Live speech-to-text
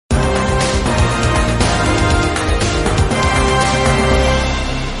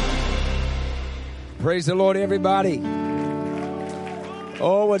Praise the Lord, everybody.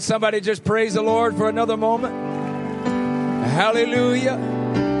 Oh, would somebody just praise the Lord for another moment? Hallelujah.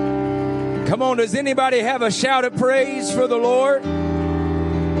 Come on, does anybody have a shout of praise for the Lord?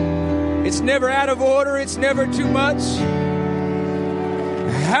 It's never out of order. It's never too much.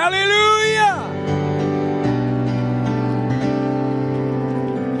 Hallelujah.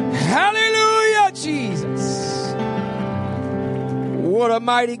 Hallelujah, Jesus. What a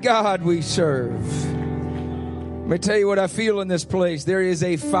mighty God we serve. Let me tell you what I feel in this place. There is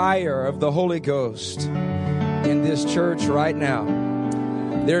a fire of the Holy Ghost in this church right now.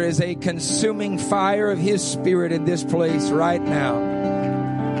 There is a consuming fire of His Spirit in this place right now.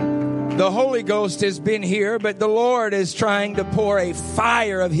 The Holy Ghost has been here, but the Lord is trying to pour a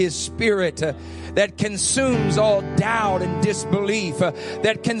fire of His Spirit that consumes all doubt and disbelief,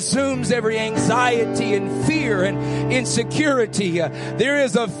 that consumes every anxiety and fear and insecurity. There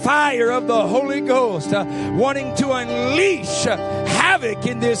is a fire of the Holy Ghost wanting to unleash havoc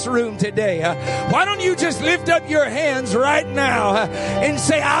in this room today. Why don't you just lift up your hands right now and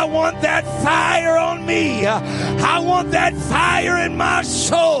say, I want that fire on me. I want that fire in my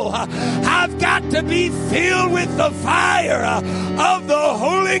soul. I've got to be filled with the fire of the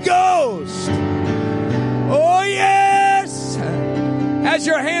Holy Ghost. Oh, yes. As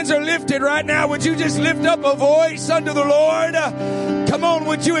your hands are lifted right now, would you just lift up a voice unto the Lord? Come on,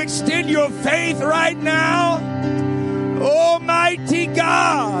 would you extend your faith right now? Almighty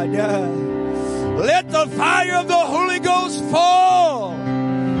God, let the fire of the Holy Ghost fall.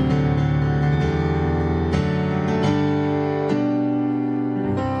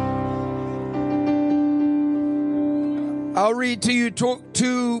 I'll read to you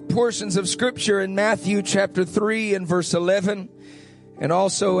two portions of Scripture in Matthew chapter 3 and verse 11, and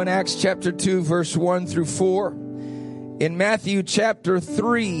also in Acts chapter 2 verse 1 through 4. In Matthew chapter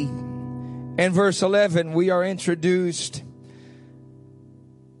 3 and verse 11, we are introduced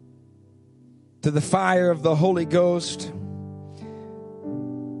to the fire of the Holy Ghost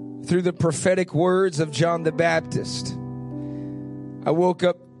through the prophetic words of John the Baptist. I woke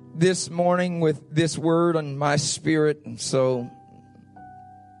up this morning with this word on my spirit, and so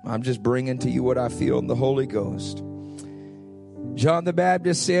I'm just bringing to you what I feel in the Holy Ghost. John the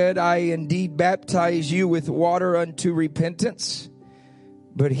Baptist said, I indeed baptize you with water unto repentance,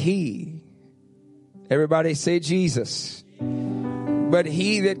 but he, everybody say Jesus, but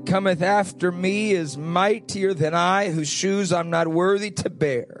he that cometh after me is mightier than I, whose shoes I'm not worthy to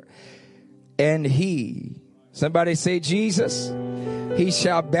bear. And he, somebody say Jesus, he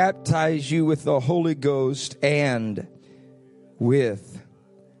shall baptize you with the Holy Ghost and with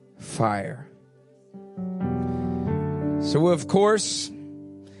fire. So, of course,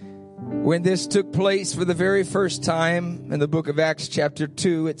 when this took place for the very first time in the book of Acts chapter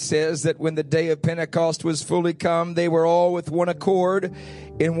 2, it says that when the day of Pentecost was fully come, they were all with one accord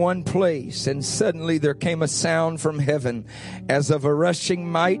in one place. And suddenly there came a sound from heaven as of a rushing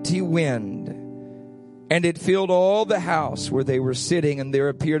mighty wind. And it filled all the house where they were sitting, and there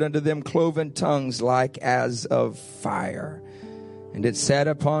appeared unto them cloven tongues like as of fire. And it sat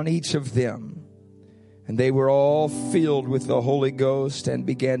upon each of them. And they were all filled with the Holy Ghost and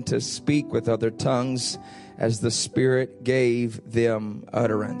began to speak with other tongues as the Spirit gave them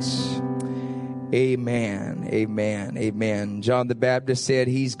utterance. Amen, amen, amen. John the Baptist said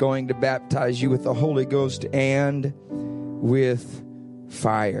he's going to baptize you with the Holy Ghost and with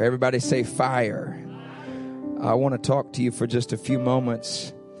fire. Everybody say fire. I want to talk to you for just a few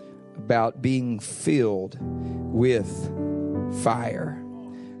moments about being filled with fire.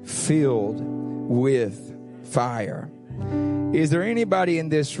 Filled with fire. Is there anybody in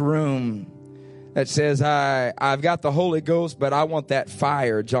this room that says, I've got the Holy Ghost, but I want that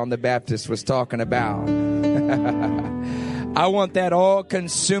fire John the Baptist was talking about? I want that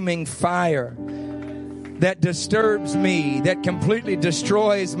all-consuming fire that disturbs me, that completely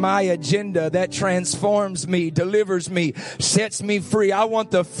destroys my agenda, that transforms me, delivers me, sets me free. I want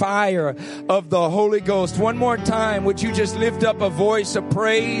the fire of the Holy Ghost. One more time, would you just lift up a voice of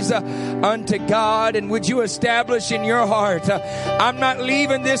praise unto God, and would you establish in your heart, I'm not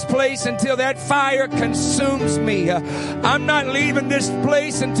leaving this place until that fire consumes me. I'm not leaving this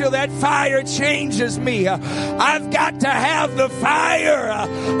place until that fire changes me. I've got to have the fire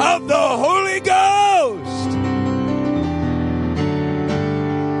of the Holy Ghost.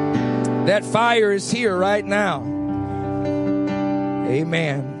 That fire is here right now.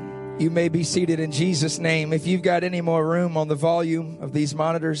 Amen. You may be seated in Jesus' name. If you've got any more room on the volume of these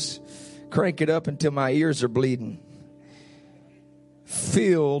monitors, crank it up until my ears are bleeding.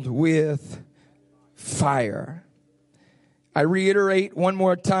 Filled with fire. I reiterate one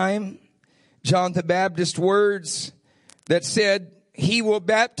more time. John the Baptist's words that said, he will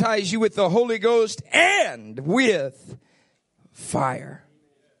baptize you with the Holy Ghost and with fire.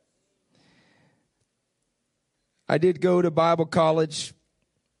 I did go to Bible college,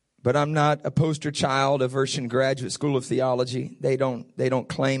 but I'm not a poster child of Urshan Graduate School of Theology. They don't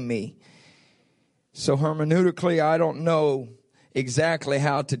claim me. So hermeneutically, I don't know exactly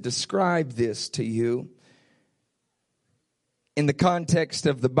how to describe this to you in the context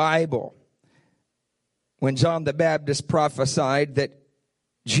of the Bible. When John the Baptist prophesied that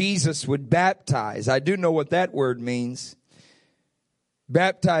Jesus would baptize, I do know what that word means.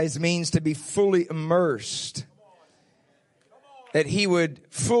 Baptize means to be fully immersed. That he would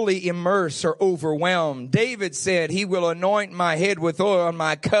fully immerse or overwhelm. David said, he will anoint my head with oil and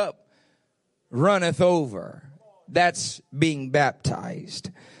my cup runneth over. That's being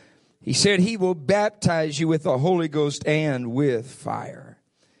baptized. He said he will baptize you with the Holy Ghost and with fire.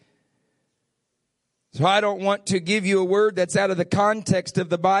 So I don't want to give you a word that's out of the context of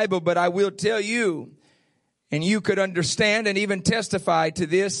the Bible, but I will tell you, and you could understand and even testify to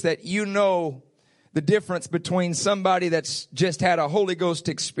this, that you know the difference between somebody that's just had a Holy Ghost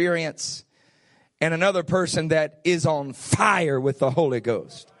experience and another person that is on fire with the Holy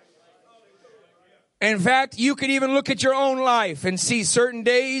Ghost. In fact, you could even look at your own life and see certain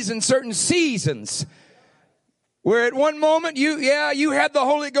days and certain seasons where at one moment you had the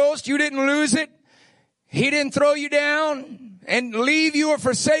Holy Ghost, you didn't lose it. He didn't throw you down and leave you or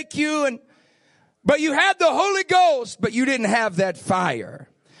forsake you, but you had the Holy Ghost, but you didn't have that fire.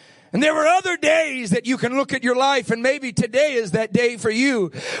 And there were other days that you can look at your life, and maybe today is that day for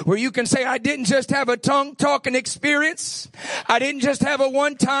you where you can say, I didn't just have a tongue-talking experience. I didn't just have a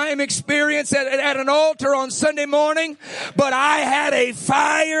one-time experience at an altar on Sunday morning, but I had a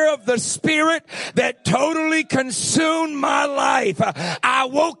fire of the Spirit that totally consumed my life. I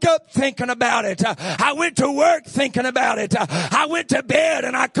woke up thinking about it. I went to work thinking about it. I went to bed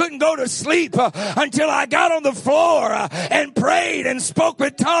and I couldn't go to sleep until I got on the floor and prayed and spoke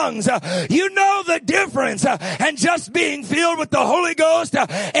with tongues. You know the difference and just being filled with the Holy Ghost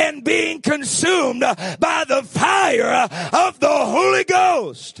and being consumed by the fire of the Holy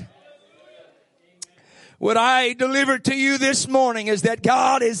Ghost. What I deliver to you this morning is that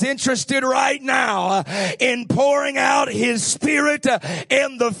God is interested right now in pouring out His Spirit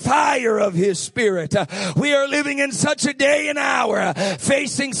and the fire of His Spirit. We are living in such a day and hour,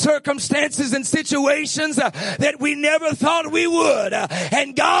 facing circumstances and situations that we never thought we would.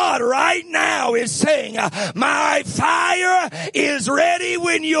 And God right now is saying, my fire is ready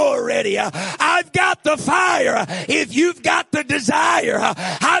when you're ready. I've got the fire if you've got the desire.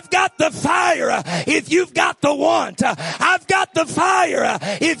 I've got the fire if you've got the want. I've got the fire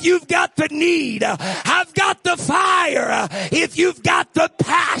if you've got the need. I've got the fire if you've got the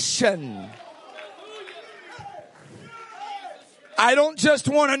passion. I don't just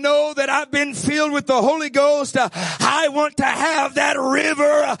want to know that I've been filled with the Holy Ghost. I want to have that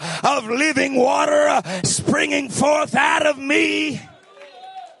river of living water springing forth out of me.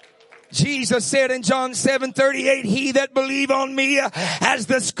 Jesus said in John 7:38, he that believe on me, as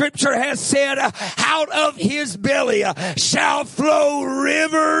the scripture has said, out of his belly shall flow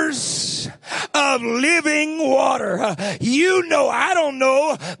rivers of living water. You know, I don't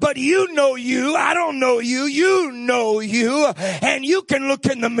know, but you know you. I don't know you. You know you. And you can look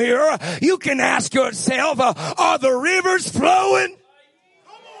in the mirror. You can ask yourself, are the rivers flowing?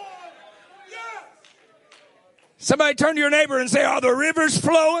 Somebody turn to your neighbor and say, are the rivers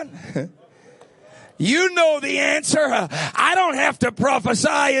flowing? You know the answer. I don't have to prophesy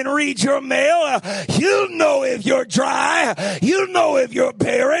and read your mail. You know if you're dry. You know if you're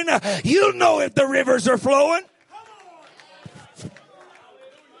barren. You know if the rivers are flowing.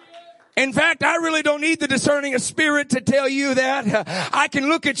 In fact, I really don't need the discerning of spirit to tell you that. I can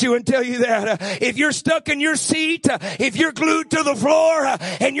look at you and tell you that. If you're stuck in your seat, if you're glued to the floor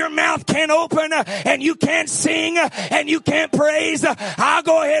and your mouth can't open and you can't sing and you can't praise, I'll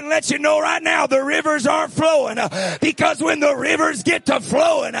go ahead and let you know right now the rivers aren't flowing. Because when the rivers get to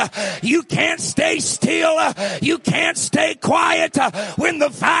flowing, you can't stay still. You can't stay quiet. When the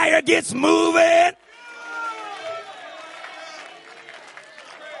fire gets moving,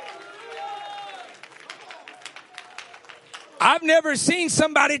 I've never seen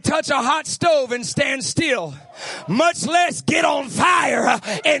somebody touch a hot stove and stand still, much less get on fire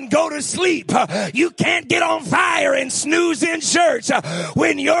and go to sleep. You can't get on fire and snooze in church.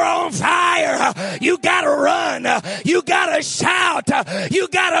 When you're on fire, you gotta run. You gotta shout. You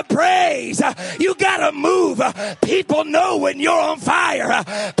gotta praise. You gotta move. People know when you're on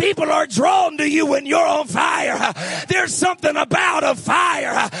fire. People are drawn to you when you're on fire. There's something about a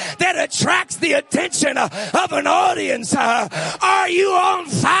fire that attracts the attention of an audience. Are you on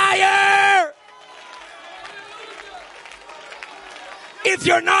fire? If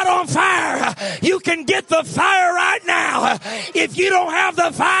you're not on fire, you can get the fire right now. If you don't have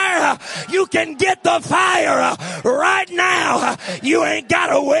the fire, you can get the fire right now. You ain't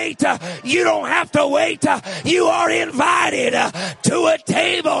gotta wait. You don't have to wait. You are invited to a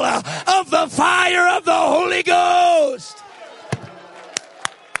table of the fire of the Holy Ghost.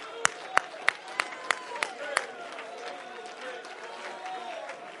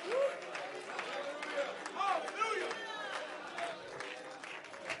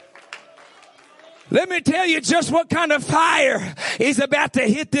 Let me tell you just what kind of fire is about to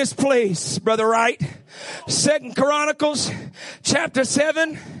hit this place, Brother Wright. 2 Chronicles chapter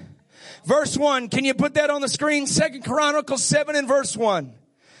 7, verse 1. Can you put that on the screen? 2 Chronicles 7 and verse 1.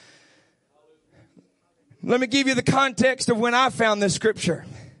 Let me give you the context of when I found this scripture.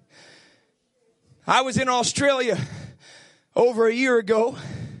 I was in Australia over a year ago.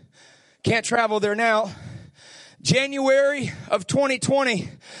 Can't travel there now. January of 2020,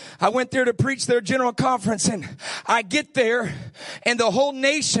 I went there to preach their general conference, and I get there and the whole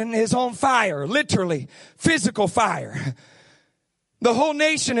nation is on fire, literally physical fire. The whole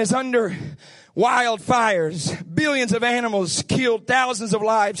nation is under wildfires, billions of animals killed, thousands of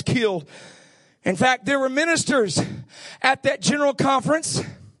lives killed. In fact, there were ministers at that general conference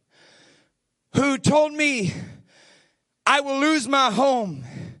who told me I will lose my home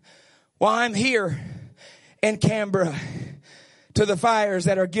while I'm here in Canberra to the fires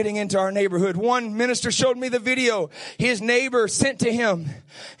that are getting into our neighborhood. One minister showed me the video his neighbor sent to him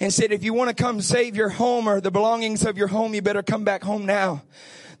and said, if you want to come save your home or the belongings of your home, you better come back home now.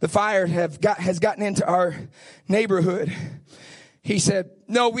 The fire has gotten into our neighborhood. He said,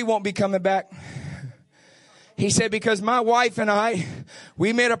 no, we won't be coming back. He said, because my wife and I,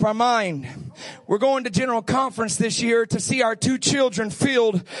 we made up our mind. We're going to general conference this year to see our 2 children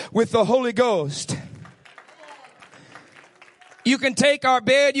filled with the Holy Ghost. You can take our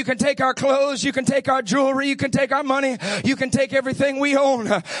bed, you can take our clothes, you can take our jewelry, you can take our money, you can take everything we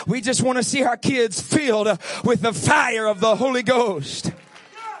own. We just want to see our kids filled with the fire of the Holy Ghost.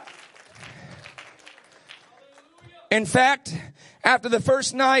 In fact, after the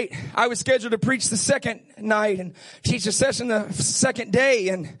first night, I was scheduled to preach the second night and teach a session the second day,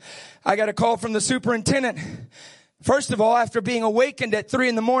 and I got a call from the superintendent. First of all, after being awakened at 3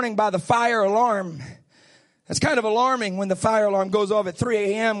 a.m. by the fire alarm. It's kind of alarming when the fire alarm goes off at 3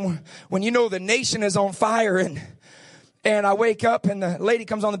 a.m. when you know the nation is on fire. And I wake up and the lady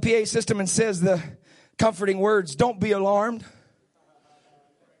comes on the PA system and says the comforting words, don't be alarmed.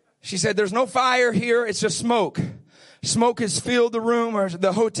 She said, there's no fire here. It's just smoke. Smoke has filled the room or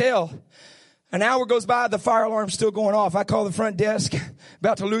the hotel. An hour goes by, the fire alarm's still going off. I call the front desk,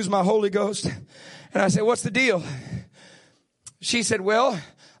 about to lose my Holy Ghost. And I said, what's the deal? She said, well,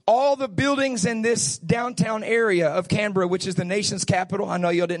 all the buildings in this downtown area of Canberra, which is the nation's capital. I know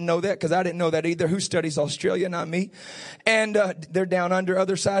y'all didn't know that because I didn't know that either. Who studies Australia? Not me. And they're down under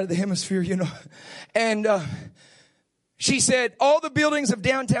other side of the hemisphere, you know. And she said, all the buildings of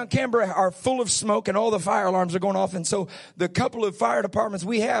downtown Canberra are full of smoke and all the fire alarms are going off. And so the couple of fire departments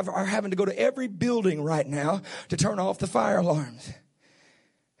we have are having to go to every building right now to turn off the fire alarms.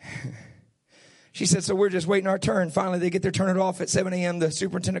 She said, so we're just waiting our turn. Finally, they get their turn it off at 7 a.m. The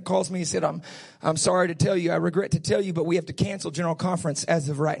superintendent calls me. He said, I'm sorry to tell you. I regret to tell you, but we have to cancel general conference as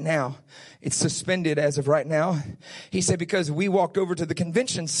of right now. It's suspended as of right now. He said, because we walked over to the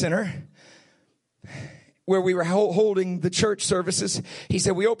convention center where we were holding the church services. He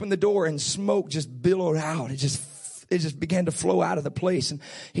said, we opened the door and smoke just billowed out. It just began to flow out of the place. And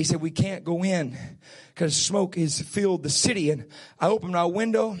he said, we can't go in because smoke has filled the city. And I opened my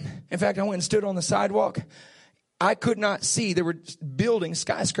window. In fact, I went and stood on the sidewalk. I could not see. There were buildings,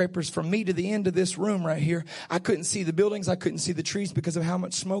 skyscrapers from me to the end of this room right here. I couldn't see the buildings. I couldn't see the trees because of how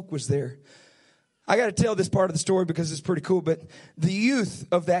much smoke was there. I got to tell this part of the story because it's pretty cool. But the youth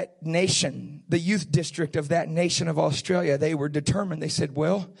of that nation, the youth district of that nation of Australia, they were determined. They said,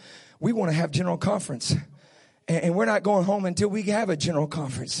 well, we want to have general conference. And we're not going home until we have a general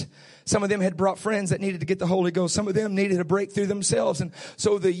conference. Some of them had brought friends that needed to get the Holy Ghost. Some of them needed a breakthrough themselves. And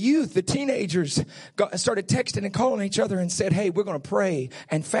so the youth, the teenagers started texting and calling each other and said, hey, we're going to pray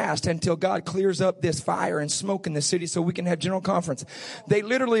and fast until God clears up this fire and smoke in the city so we can have general conference. They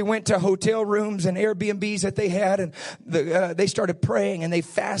literally went to hotel rooms and Airbnbs that they had, and they started praying, and they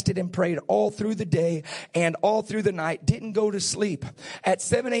fasted and prayed all through the day and all through the night, didn't go to sleep. At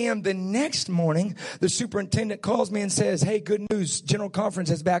 7 a.m. the next morning, the superintendent calls me and says, hey, good news, general conference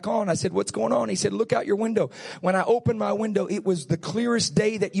is back on. I said, what's going on? He said, look out your window. When I opened my window, it was the clearest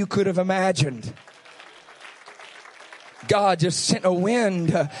day that you could have imagined. God just sent a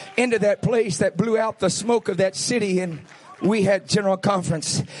wind into that place that blew out the smoke of that city, and we had general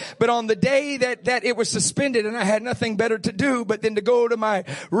conference. But on the day that it was suspended and I had nothing better to do but then to go to my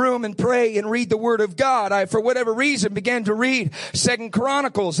room and pray and read the Word of God, I, for whatever reason, began to read 2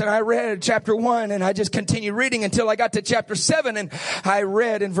 Chronicles, and I read chapter 1, and I just continued reading until I got to chapter 7, and I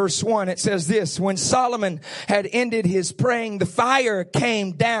read in verse 1, it says this: when Solomon had ended his praying, the fire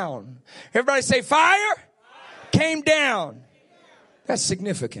came down. Everybody say fire came down. That's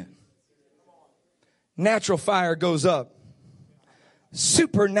significant. Natural fire goes up.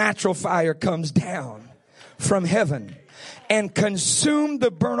 Supernatural fire comes down from heaven and consumed the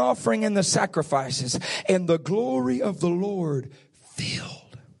burnt offering and the sacrifices, and the glory of the Lord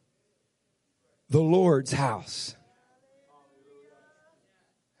filled the Lord's house.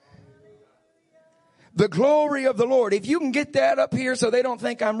 The glory of the Lord. If you can get that up here so they don't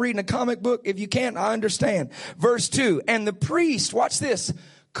think I'm reading a comic book. If you can't, I understand. Verse 2, and the priest, watch this,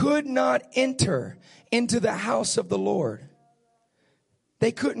 could not enter into the house of the Lord.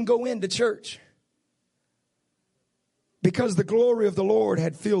 They couldn't go into church because the glory of the Lord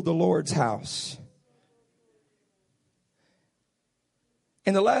had filled the Lord's house.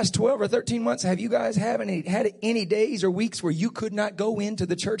 In the last 12 or 13 months, have you guys had any days or weeks where you could not go into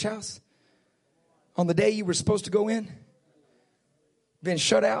the church house on the day you were supposed to go in? Been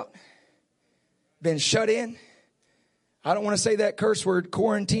shut out? Been shut in? I don't want to say that curse word,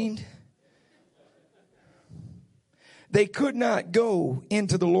 quarantined. They could not go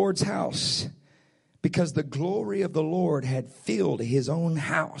into the Lord's house because the glory of the Lord had filled his own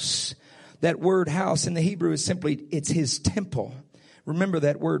house. That word house in the Hebrew is simply, it's his temple. Remember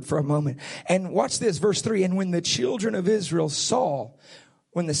that word for a moment. And watch this, verse 3. And when the children of Israel saw,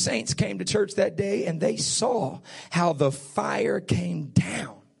 when the saints came to church that day and they saw how the fire came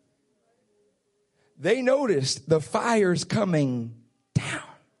down, they noticed the fire's coming down.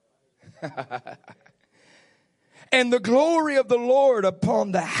 And the glory of the Lord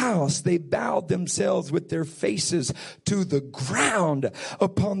upon the house, they bowed themselves with their faces to the ground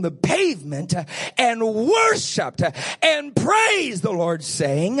upon the pavement and worshiped and praised the Lord,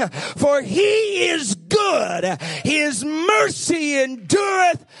 saying, for he is good, his mercy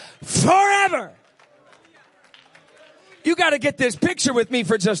endureth forever. You got to get this picture with me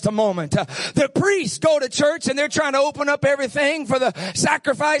for just a moment. The priests go to church and they're trying to open up everything for the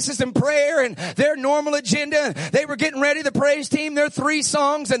sacrifices and prayer and their normal agenda. They were getting ready, the praise team, their 3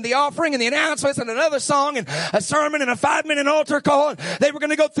 songs and the offering and the announcements and another song and a sermon and a 5-minute altar call. And they were going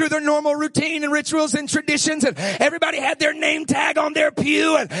to go through their normal routine and rituals and traditions, and everybody had their name tag on their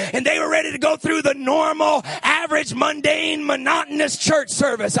pew, and they were ready to go through the normal, average, mundane, monotonous church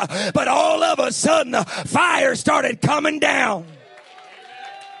service. But all of a sudden, the fire started coming down.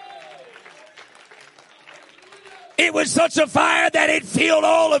 It was such a fire that it filled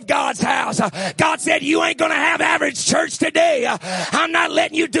all of God's house. God said, you ain't going to have average church today. I'm not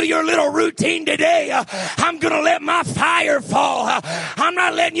letting you do your little routine today. I'm going to let my fire fall. I'm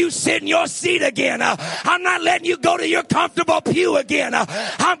not letting you sit in your seat again. I'm not letting you go to your comfortable pew again.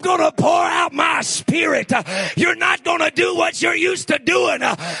 I'm going to pour out my spirit. You're not going to do what you're used to doing,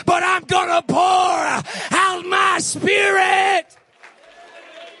 but I'm going to pour out my spirit.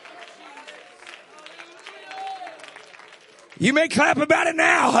 You may clap about it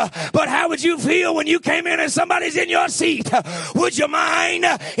now, but how would you feel when you came in and somebody's in your seat? Would you mind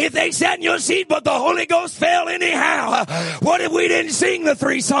if they sat in your seat but the Holy Ghost fell anyhow? What if we didn't sing the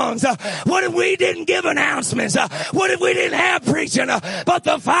 3 songs? What if we didn't give announcements? What if we didn't have preaching but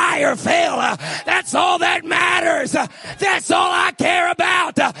the fire fell? That's all that matters. That's all I care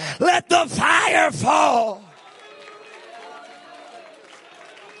about. Let the fire fall.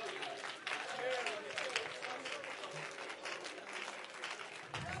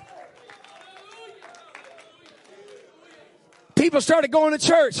 People started going to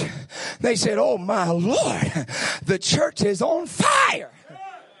church. They said, oh my Lord, the church is on fire.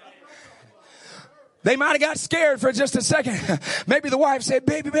 They might have got scared for just a second. Maybe the wife said,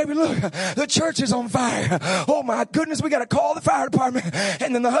 baby, look, the church is on fire. Oh my goodness, we got to call the fire department.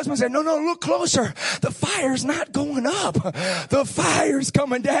 And then the husband said, no, look closer. The fire's not going up. The fire's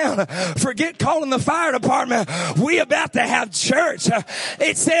coming down. Forget calling the fire department. We about to have church.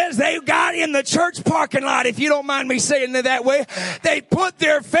 It says they got in the church parking lot, if you don't mind me saying it that way. They put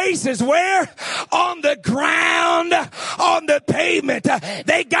their faces where? On the ground, on the pavement.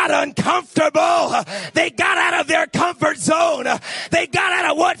 They got uncomfortable. They got out of their comfort zone. They got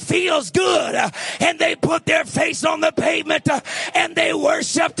out of what feels good. And they put their face on the pavement. And they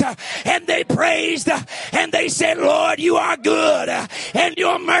worshiped. And they praised. And they said, Lord, you are good. And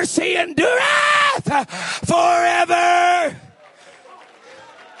your mercy endureth forever.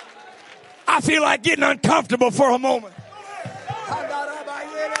 I feel like getting uncomfortable for a moment.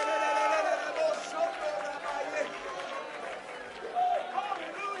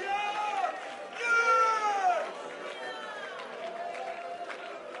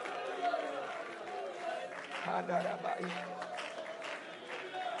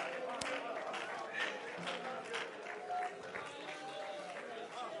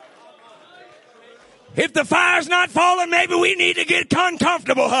 If the fire's not falling, maybe we need to get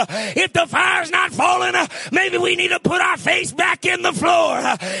uncomfortable. If the fire's not falling, maybe we need to put our face back in the floor.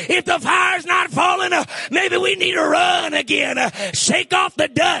 If the fire's not falling, maybe we need to run again. Shake off the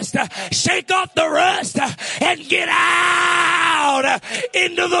dust, shake off the rust, and get out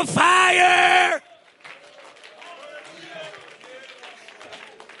into the fire.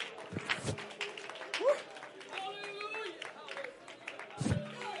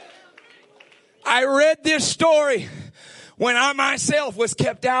 I read this story when I myself was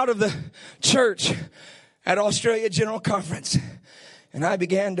kept out of the church at Australia General Conference. And I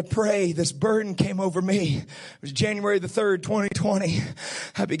began to pray. This burden came over me. It was January the 3rd, 2020.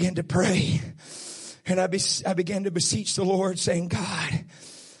 I began to pray. And I began to beseech the Lord saying, God,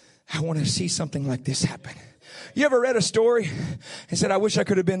 I want to see something like this happen. You ever read a story and said, I wish I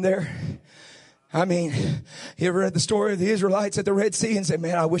could have been there? I mean, you ever read the story of the Israelites at the Red Sea and said,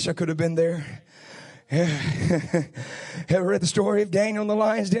 man, I wish I could have been there? Ever read the story of Daniel and the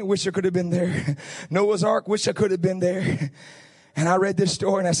lion's den? Wish I could have been there. Noah's Ark, wish I could have been there. And I read this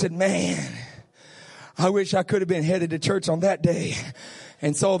story and I said, man, I wish I could have been headed to church on that day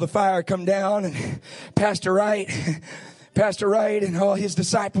and saw the fire come down, and Pastor Wright and all his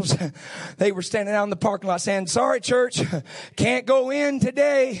disciples, they were standing out in the parking lot saying, sorry, church, can't go in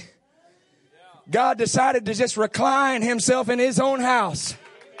today. God decided to just recline himself in his own house.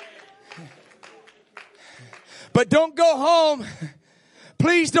 But don't go home.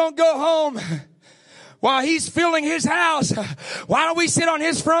 Please don't go home while he's filling his house. Why don't we sit on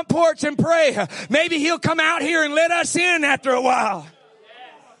his front porch and pray? Maybe he'll come out here and let us in after a while.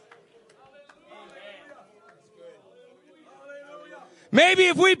 Maybe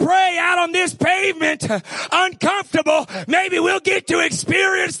if we pray out on this pavement, uncomfortable, maybe we'll get to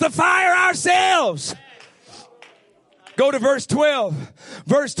experience the fire ourselves. Go to verse 12.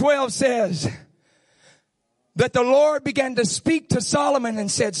 Verse 12 says that the Lord began to speak to Solomon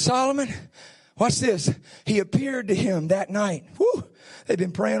and said, Solomon, watch this. He appeared to him that night. Whew, they've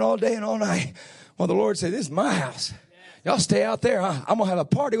been praying all day and all night. Well, the Lord said, this is my house. Y'all stay out there. I'm going to have a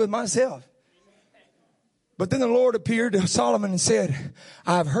party with myself. But then the Lord appeared to Solomon and said,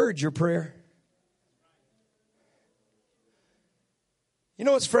 I've heard your prayer. You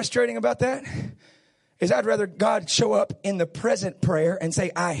know what's frustrating about that? Is I'd rather God show up in the present prayer and say,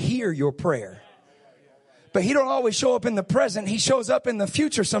 I hear your prayer. But he don't always show up in the present. He shows up in the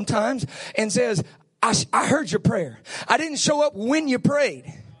future sometimes and says, I heard your prayer. I didn't show up when you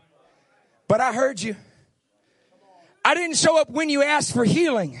prayed, but I heard you. I didn't show up when you asked for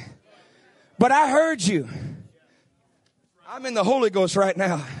healing, but I heard you. I'm in the Holy Ghost right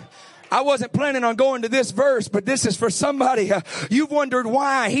now. I wasn't planning on going to this verse, but this is for somebody. You've wondered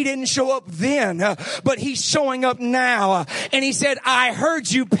why he didn't show up then, but he's showing up now. And he said, I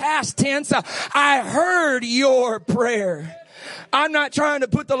heard you, past tense. I heard your prayer. I'm not trying to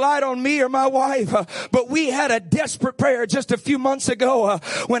put the light on me or my wife, but we had a desperate prayer just a few months ago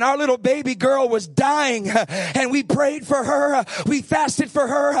when our little baby girl was dying, and we prayed for her. We fasted for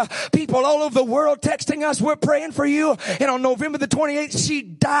her. People all over the world texting us, we're praying for you. And on November the 28th, she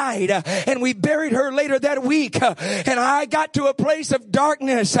died, and we buried her later that week. And I got to a place of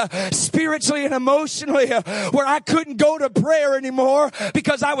darkness, spiritually and emotionally, where I couldn't go to prayer anymore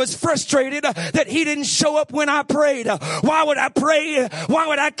because I was frustrated that he didn't show up when I prayed. Why would I pray? Why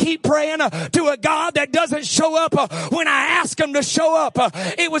would I keep praying to a God that doesn't show up when I ask him to show up?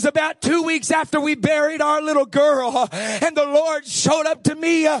 It was about 2 weeks after we buried our little girl, and the Lord showed up to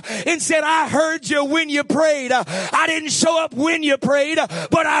me and said, I heard you when you prayed. I didn't show up when you prayed,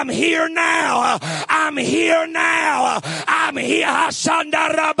 but I'm here now. I'm here now. I'm here.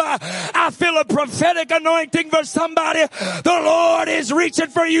 I feel a prophetic anointing for somebody. The Lord is reaching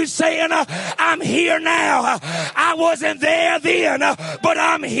for you saying, I'm here now. I wasn't there then, but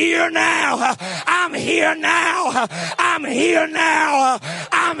I'm here now. I'm here now. I'm here now.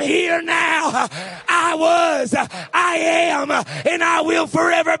 I'm here now. I was, I am, and I will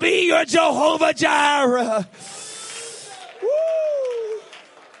forever be your Jehovah Jireh. Woo.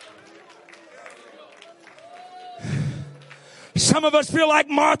 Some of us feel like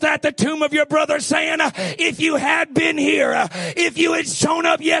Martha at the tomb of your brother saying, if you had been here, if you had shown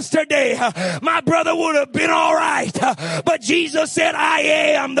up yesterday, my brother would have been all right. But Jesus said, I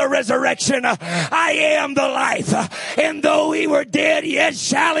am the resurrection. I am the life. And though he were dead, yet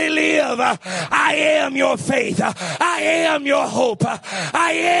shall he live. I am your faith. I am your hope.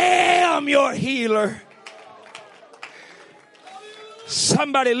 I am your healer.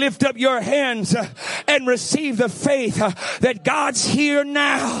 Somebody lift up your hands and receive the faith that God's here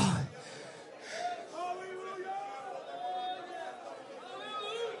now.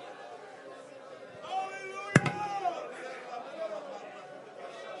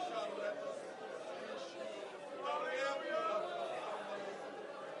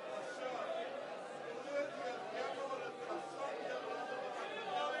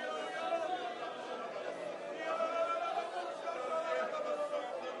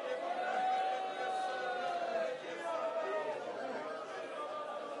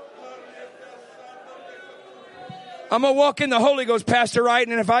 I'm going to walk in the Holy Ghost, Pastor Wright,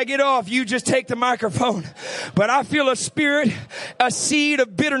 and if I get off, you just take the microphone. But I feel a spirit, a seed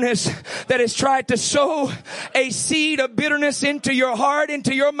of bitterness that has tried to sow a seed of bitterness into your heart,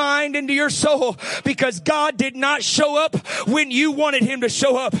 into your mind, into your soul, because God did not show up when you wanted him to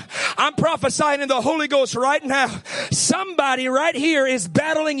show up. I'm prophesying in the Holy Ghost right now. Somebody right here is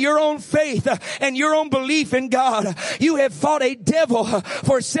battling your own faith and your own belief in God. You have fought a devil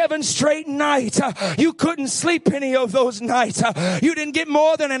for 7 straight nights. You couldn't sleep any of those nights. You didn't get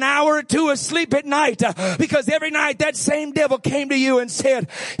more than an hour or 2 of sleep at night because every night that same devil came to you and said,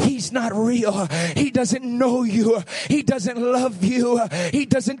 he's not real. He doesn't know you. He doesn't love you. He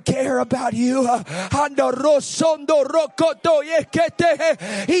doesn't care about you.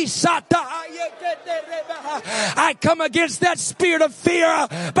 I come against that spirit of fear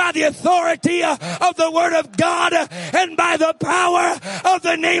by the authority of the word of God and by the power of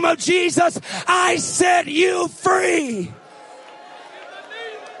the name of Jesus. I set you free.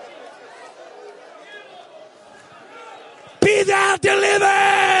 Be thou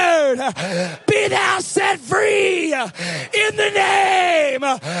delivered. Be thou set free in the name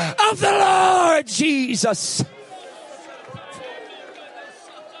of the Lord Jesus.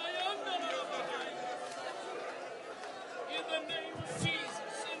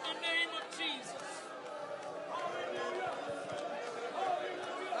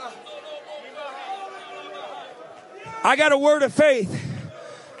 I got a word of faith.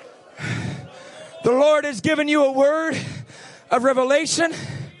 The Lord has given you a word of revelation,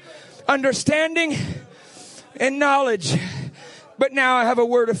 understanding, and knowledge. But now I have a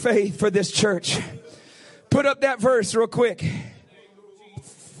word of faith for this church. Put up that verse real quick.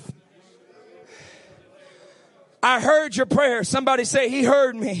 I heard your prayer. Somebody say, he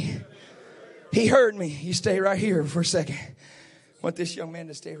heard me. He heard me. You stay right here for a second. I want this young man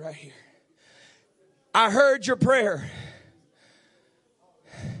to stay right here. I heard your prayer.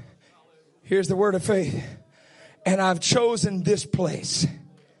 Here's the word of faith. And I've chosen this place.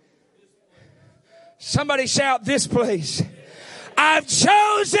 Somebody shout, this place. I've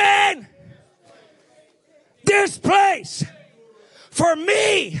chosen this place for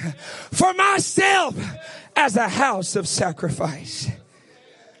me, for myself, as a house of sacrifice.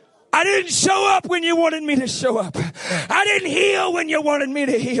 I didn't show up when you wanted me to show up. I didn't heal when you wanted me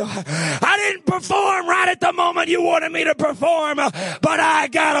to heal. I didn't perform right at the moment you wanted me to perform. But I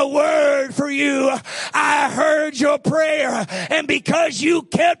got a word for you. I heard your prayer. And because you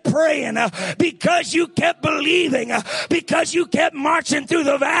kept praying, because you kept believing, because you kept marching through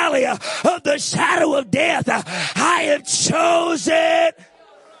the valley of the shadow of death, I have chosen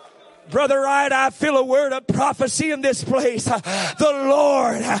Brother Wright, I feel a word of prophecy in this place. The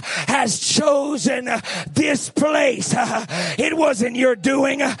Lord has chosen this place. It wasn't your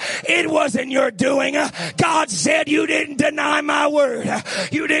doing. It wasn't your doing. God said you didn't deny my word.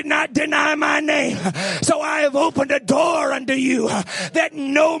 You did not deny my name. So I have opened a door unto you that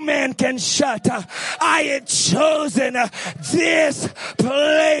no man can shut. I had chosen this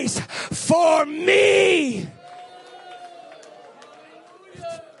place for me.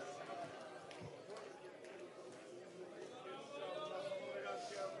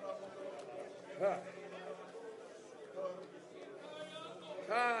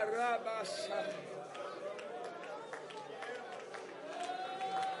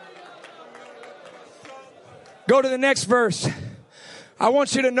 Go to the next verse. I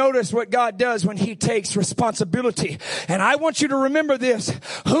want you to notice what God does when he takes responsibility. And I want you to remember this.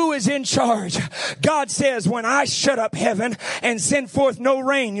 Who is in charge? God says, when I shut up heaven and send forth no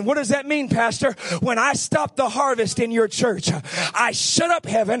rain. What does that mean, Pastor? When I stop the harvest in your church, I shut up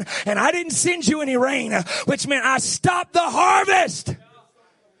heaven and I didn't send you any rain, which meant I stopped the harvest.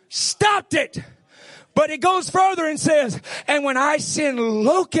 Stopped it. But it goes further and says, and when I send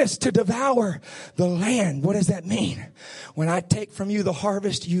locusts to devour the land, what does that mean? When I take from you the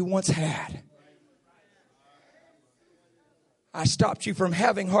harvest you once had. I stopped you from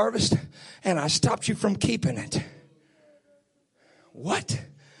having harvest and I stopped you from keeping it. What?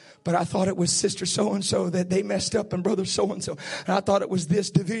 But I thought it was sister so-and-so that they messed up and brother so-and-so. And I thought it was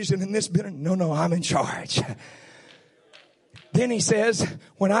this division and this bit. No, I'm in charge. Then he says,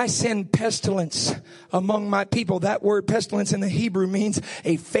 when I send pestilence among my people, that word pestilence in the Hebrew means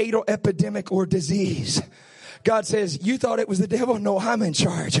a fatal epidemic or disease. God says, you thought it was the devil? No, I'm in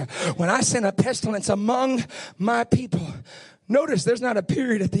charge. When I send a pestilence among my people, notice there's not a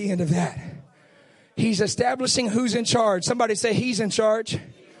period at the end of that. He's establishing who's in charge. Somebody say he's in charge,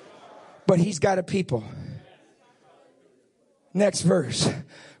 but he's got a people. Next verse.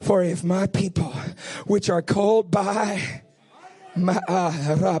 For if my people, which are called by if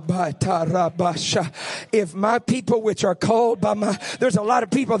my people which are called by my, there's a lot of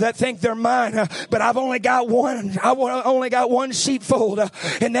people that think they're mine, but I've only got one. I only got one sheepfold,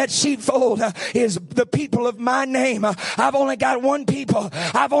 and that sheepfold is the people of my name. I've only got one people.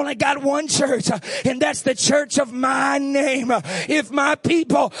 I've only got one church, and that's the church of my name. If my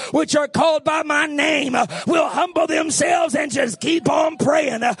people which are called by my name will humble themselves and just keep on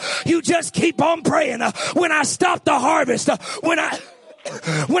praying, you just keep on praying. When I stop the harvest,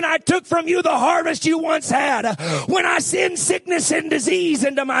 when I took from you the harvest you once had, when I send sickness and disease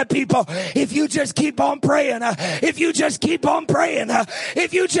into my people, if you just keep on praying, if you just keep on praying,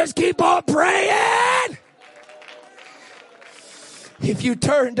 if you just keep on praying, if you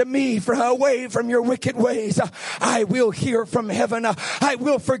turn to me away from your wicked ways, I will hear from heaven. I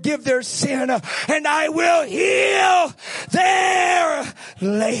will forgive their sin and I will heal their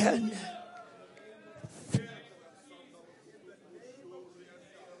land.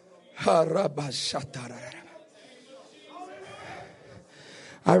 I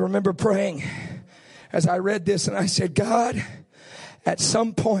remember praying as I read this and I said, God, at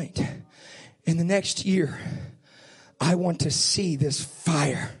some point in the next year, I want to see this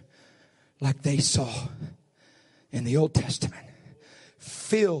fire like they saw in the Old Testament.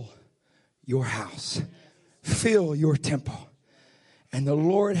 Fill your house. Fill your temple. And the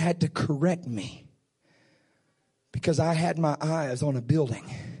Lord had to correct me because I had my eyes on a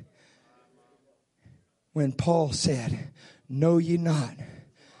building. When Paul said, know ye not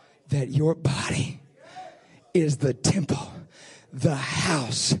that your body is the temple, the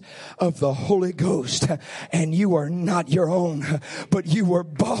house of the Holy Ghost, and you are not your own, but you were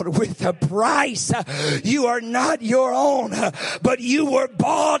bought with a price. You are not your own, but you were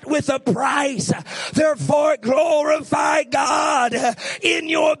bought with a price. Therefore glorify God in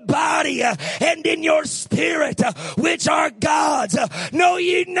your body and in your spirit, which are God's. Know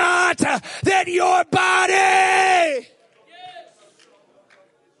ye not that your body...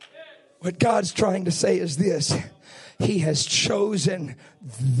 What God's trying to say is this. He has chosen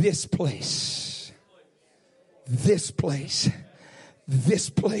this place. This place. This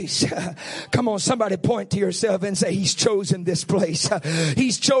place. Come on, somebody point to yourself and say, he's chosen this place.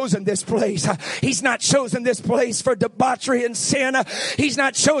 He's chosen this place. He's not chosen this place for debauchery and sin. He's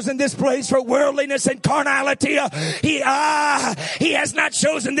not chosen this place for worldliness and carnality. He has not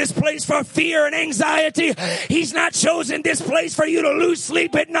chosen this place for fear and anxiety. He's not chosen this place for you to lose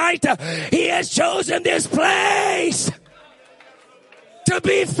sleep at night. He has chosen this place to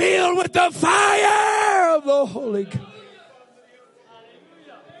be filled with the fire of the Holy Ghost.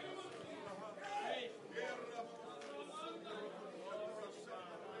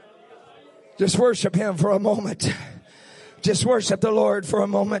 Just worship Him for a moment. Just worship the Lord for a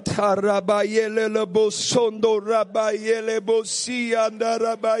moment.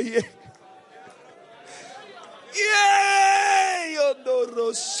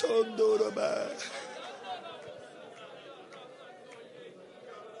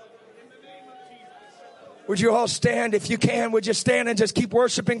 Would you all stand if you can? Would you stand and just keep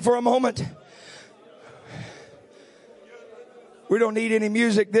worshiping for a moment? We don't need any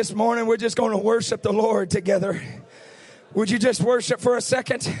music this morning. We're just going to worship the Lord together. Would you just worship for a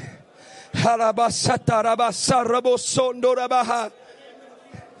second? I'm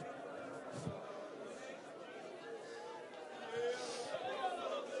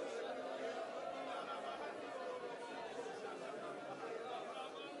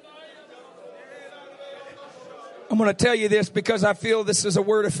going to tell you this because I feel this is a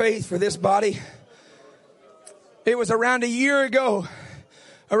word of faith for this body. It was around a year ago,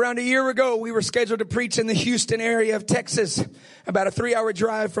 we were scheduled to preach in the Houston area of Texas, about a 3-hour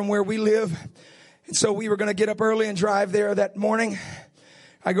drive from where we live. And so we were going to get up early and drive there that morning.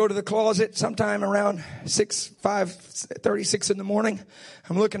 I go to the closet sometime around 5:36 in the morning.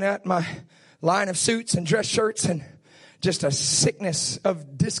 I'm looking at my line of suits and dress shirts, and just a sickness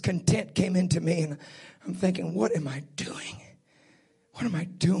of discontent came into me. And I'm thinking, what am I doing? What am I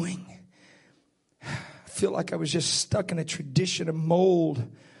doing? I feel like I was just stuck in a tradition, a mold.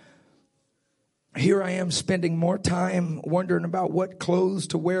 Here I am spending more time wondering about what clothes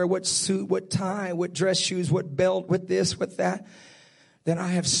to wear, what suit, what tie, what dress shoes, what belt, what this, what that, than I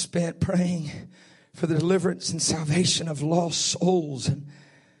have spent praying for the deliverance and salvation of lost souls. And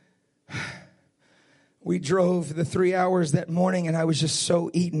we drove the 3 hours that morning, and I was just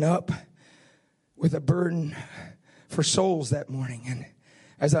so eaten up with a burden for souls that morning. And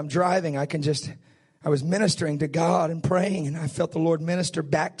as I'm driving, I was ministering to God and praying, and I felt the Lord minister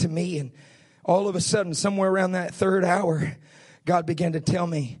back to me. And all of a sudden, somewhere around that 3rd hour, God began to tell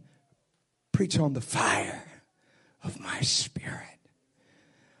me, preach on the fire of my Spirit.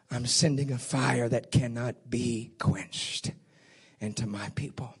 I'm sending a fire that cannot be quenched into my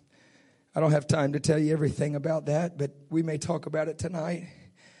people. I don't have time to tell you everything about that, but we may talk about it tonight.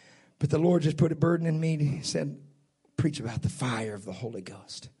 But the Lord just put a burden in me. He said, preach about the fire of the Holy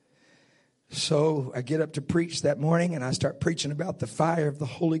Ghost. So I get up to preach that morning, and I start preaching about the fire of the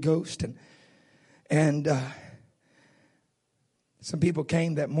Holy Ghost. And some people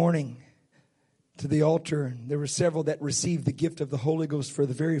came that morning to the altar, and there were several that received the gift of the Holy Ghost for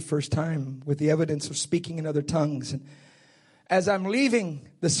the very first time with the evidence of speaking in other tongues. And as I'm leaving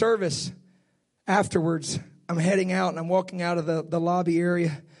the service afterwards, I'm heading out, and I'm walking out of the lobby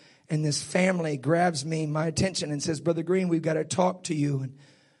area. And this family grabs my attention and says, Brother Green, we've got to talk to you.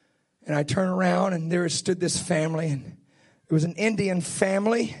 And I turn around, and there stood this family. And it was an Indian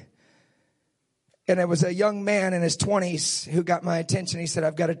family. And it was a young man in his 20s who got my attention. He said,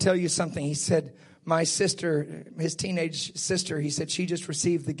 I've got to tell you something. He said, my sister, his teenage sister, he said, she just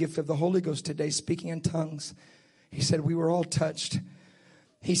received the gift of the Holy Ghost today, speaking in tongues. He said, we were all touched.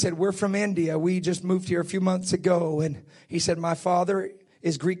 He said, we're from India. We just moved here a few months ago. And he said, my father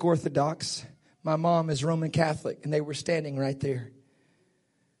is Greek Orthodox. My mom is Roman Catholic. And they were standing right there.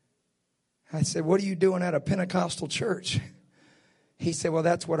 I said, what are you doing at a Pentecostal church? He said, well,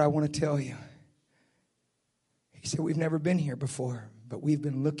 that's what I want to tell you. He said, we've never been here before, but we've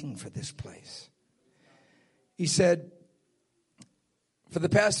been looking for this place. He said, for the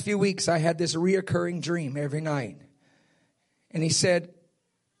past few weeks, I had this reoccurring dream every night. And he said,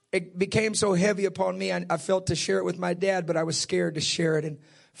 it became so heavy upon me, I felt to share it with my dad, but I was scared to share it. And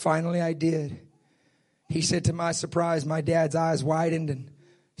finally I did. He said, to my surprise, my dad's eyes widened and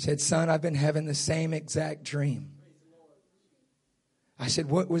said, son, I've been having the same exact dream. I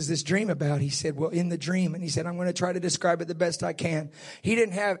said, what was this dream about? He said, well, in the dream. And he said, I'm going to try to describe it the best I can. He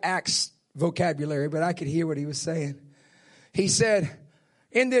didn't have Acts vocabulary, but I could hear what he was saying. He said,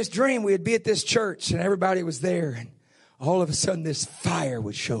 in this dream, we'd be at this church and everybody was there. And all of a sudden, this fire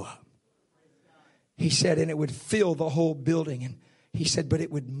would show up. He said, and it would fill the whole building. And he said, but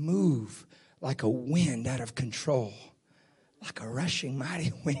it would move like a wind out of control, like a rushing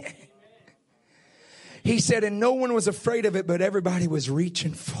mighty wind. He said, and no one was afraid of it, but everybody was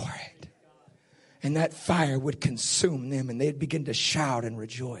reaching for it. And that fire would consume them, and they'd begin to shout and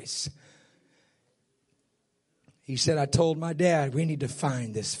rejoice. He said, I told my dad, we need to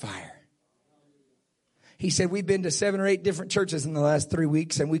find this fire. He said, we've been to 7 or 8 different churches in the last 3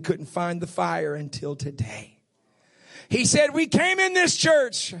 weeks, and we couldn't find the fire until today. He said, we came in this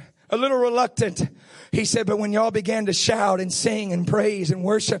church a little reluctant. He said, but when y'all began to shout and sing and praise and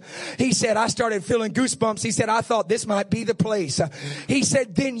worship, he said, I started feeling goosebumps. He said, I thought this might be the place. He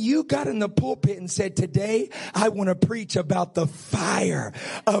said, then you got in the pulpit and said, today I want to preach about the fire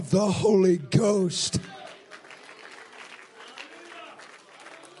of the Holy Ghost.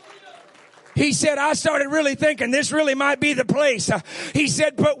 He said, I started really thinking this really might be the place. He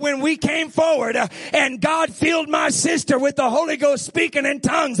said, but when we came forward and God filled my sister with the Holy Ghost speaking in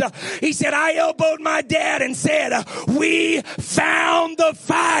tongues, he said, I elbowed my dad and said, we found the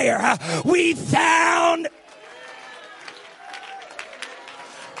fire. We found...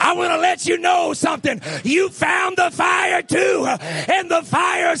 I want to let you know something. You found the fire too, and the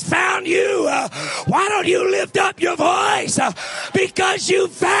fire's found you. Why don't you lift up your voice? Because you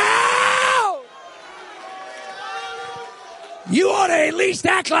found. You ought to at least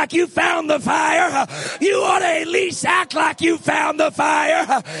act like you found the fire. You ought to at least act like you found the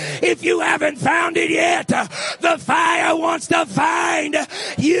fire. If you haven't found it yet, the fire wants to find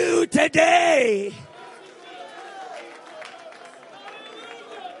you today.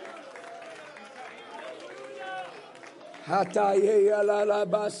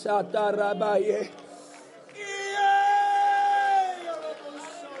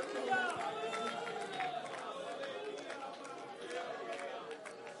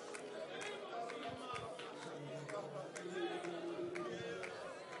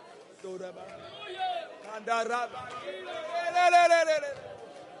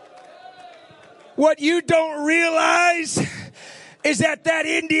 What you don't realize is that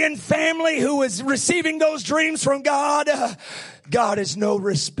Indian family who was receiving those dreams from God, God is no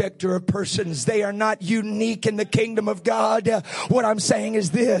respecter of persons. They are not unique in the kingdom of God. What I'm saying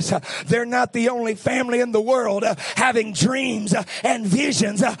is this. They're not the only family in the world having dreams and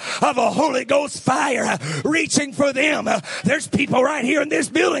visions of a Holy Ghost fire reaching for them. There's people right here in this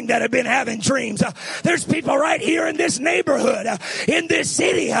building that have been having dreams. There's people right here in this neighborhood, in this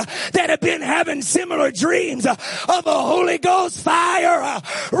city, that have been having similar dreams of a Holy Ghost fire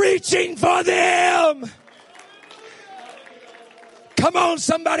reaching for them. Come on,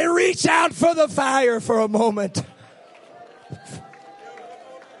 somebody, reach out for the fire for a moment.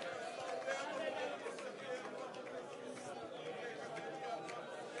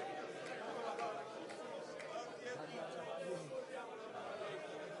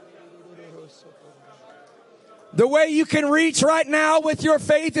 The way you can reach right now with your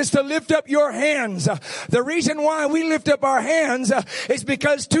faith is to lift up your hands. The reason why we lift up our hands is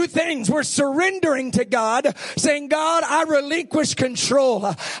because two things. We're surrendering to God, saying, God, I relinquish control.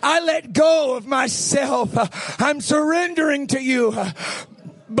 I let go of myself. I'm surrendering to you.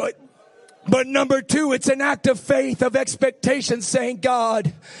 But number two, it's an act of faith, of expectation, saying,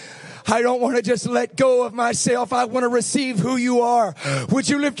 God, I don't want to just let go of myself. I want to receive who you are. Would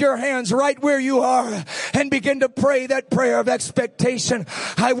you lift your hands right where you are and begin to pray that prayer of expectation?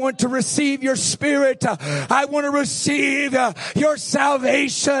 I want to receive your spirit. I want to receive your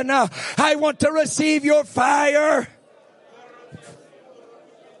salvation. I want to receive your fire.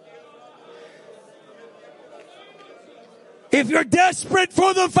 If you're desperate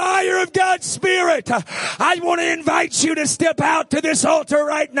for the fire of God's Spirit, I want to invite you to step out to this altar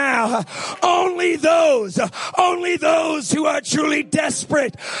right now. Only those who are truly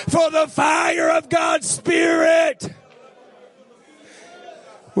desperate for the fire of God's Spirit.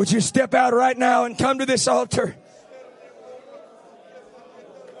 Would you step out right now and come to this altar?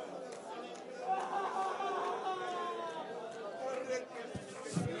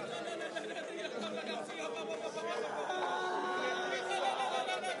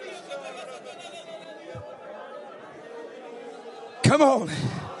 Come on.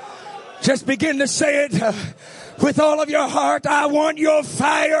 Just begin to say it with all of your heart. I want your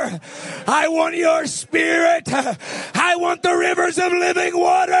fire. I want your spirit. I want the rivers of living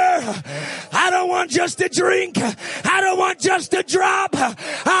water. I don't want just a drink. I don't want just a drop.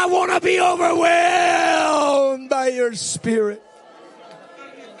 I want to be overwhelmed by your spirit.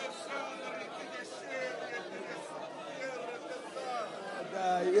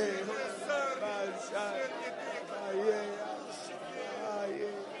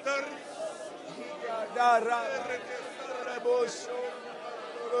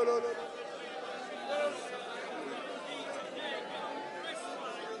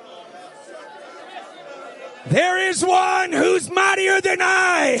 There is one who's mightier than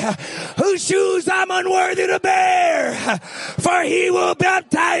I, whose shoes I'm unworthy to bear, for he will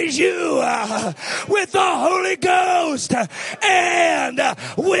baptize you with the Holy Ghost and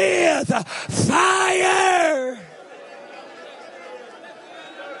with fire.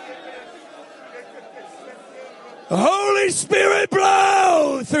 Holy Spirit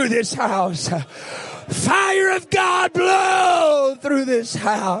blows. blow through this house. Fire of God, blow through this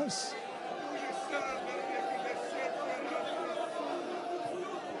house.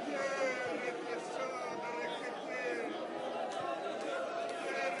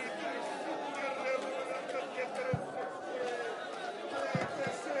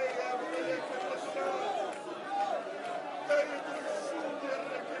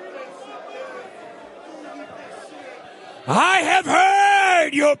 I have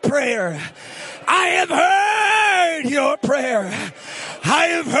heard your prayer. I have heard your prayer. I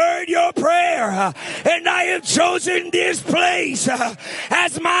have heard your prayer, and I have chosen this place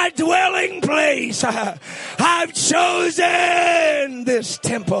as my dwelling place. I've chosen this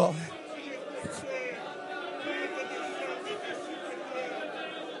temple.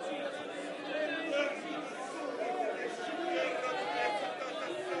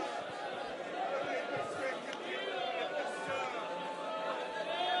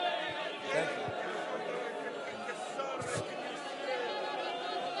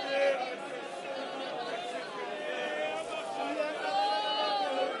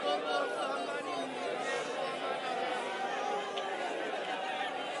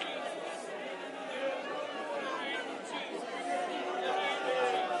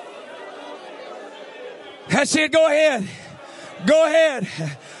 That's it. Go ahead. Go ahead.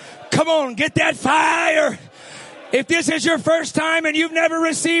 Come on, get that fire. If this is your first time and you've never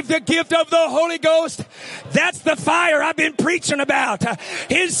received the gift of the Holy Ghost, that's the fire I've been preaching about.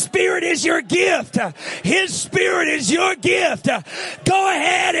 His Spirit is your gift. His Spirit is your gift. Go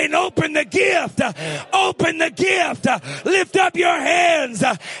ahead and open the gift. Open the gift. Lift up your hands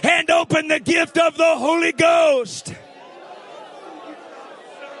and open the gift of the Holy Ghost.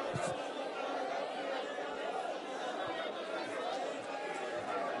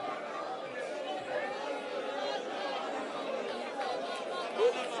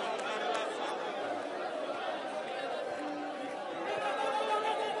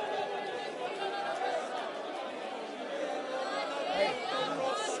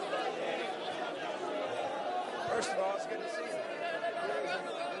 First of all, it's good to see you. There's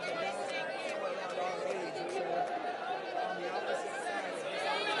a guy somewhere around our age who's on the opposite side of this,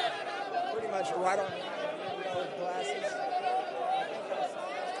 pretty much right on the line with all his glasses. I think I saw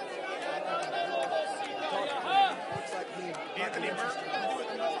him. Looks like he Anthony Murphy.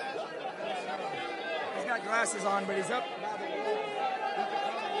 He's got glasses on, but he's up by the wall. He could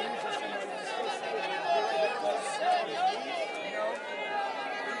probably use somebody to still see it.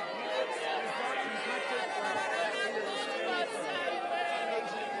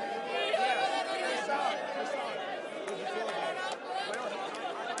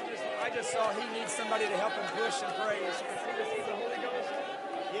 I just saw he needs somebody to help him push and pray. Is he receive the Holy Ghost?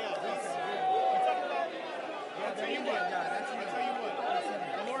 Yeah. I'll tell you what.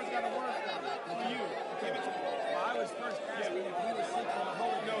 The Lord's got a word for you. Give it to me. Well, I was first asking if he was seeking the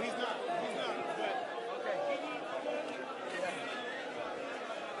Holy Ghost. No, he's not. But okay.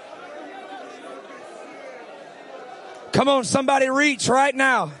 Come on, somebody reach right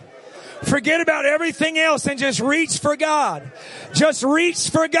now. Forget about everything else and just reach for God. Just reach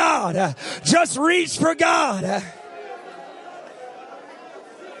for God. Just reach for God.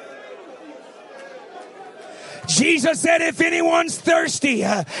 Jesus said, if anyone's thirsty,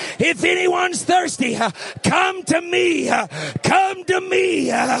 come to me, come to me,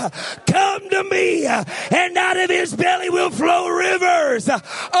 come to me, and out of his belly will flow rivers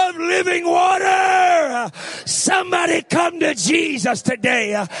of living water. Somebody come to Jesus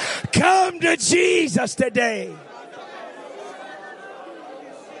today. Come to Jesus today.